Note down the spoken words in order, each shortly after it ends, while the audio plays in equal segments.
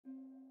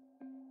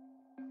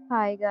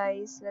Hi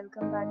guys,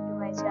 welcome back to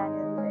my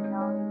channel and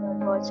now you are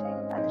watching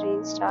a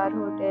 3-star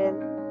hotel.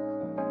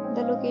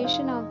 The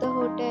location of the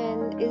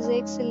hotel is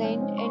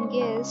excellent and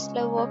guests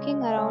love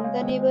walking around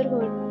the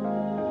neighborhood.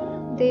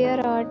 There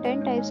are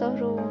 10 types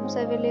of rooms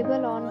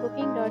available on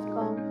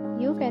booking.com.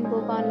 You can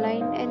book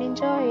online and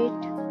enjoy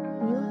it.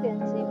 You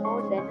can see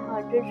more than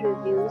 100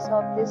 reviews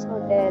of this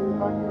hotel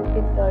on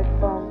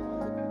booking.com.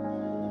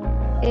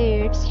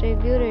 Its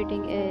review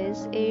rating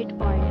is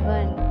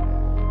 8.1,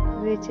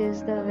 which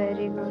is the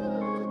very good.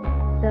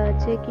 The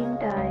check-in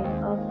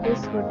time of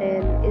this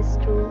hotel is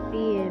 2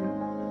 p.m.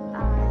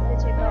 and the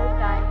check-out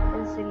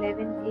time is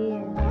 11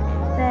 a.m.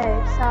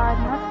 Pets are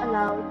not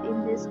allowed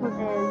in this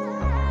hotel.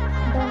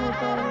 The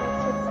hotel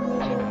accepts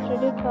major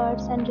credit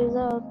cards and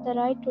reserves the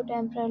right to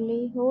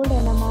temporarily hold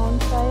an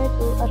amount prior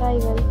to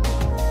arrival.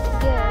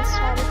 Guests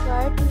are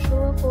required to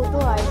show a photo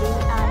ID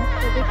and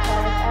credit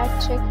card at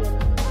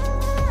check-in.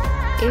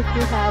 If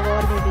you have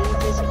already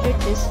visited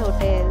this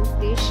hotel,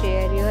 please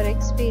share your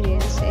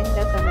experience in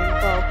the comment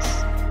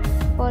box.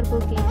 For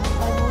booking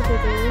or more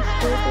details,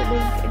 go to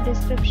link in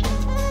description.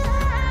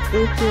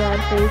 If you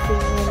are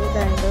facing any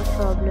kind of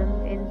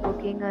problem in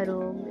booking a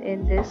room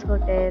in this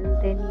hotel,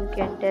 then you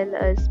can tell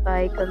us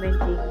by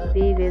commenting.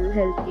 We will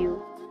help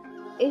you.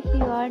 If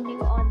you are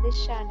new on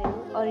this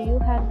channel or you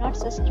have not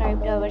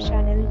subscribed our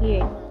channel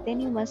yet,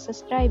 then you must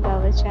subscribe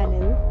our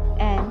channel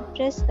and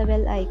press the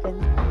bell icon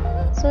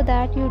so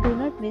that you do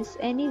not miss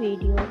any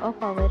video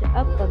of our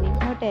upcoming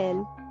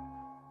hotel.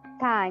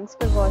 Thanks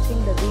for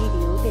watching the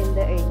video till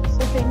the end.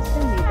 So friends,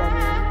 will meet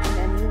again in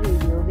a new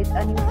video with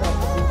a new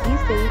property. Be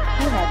safe,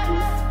 be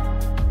happy.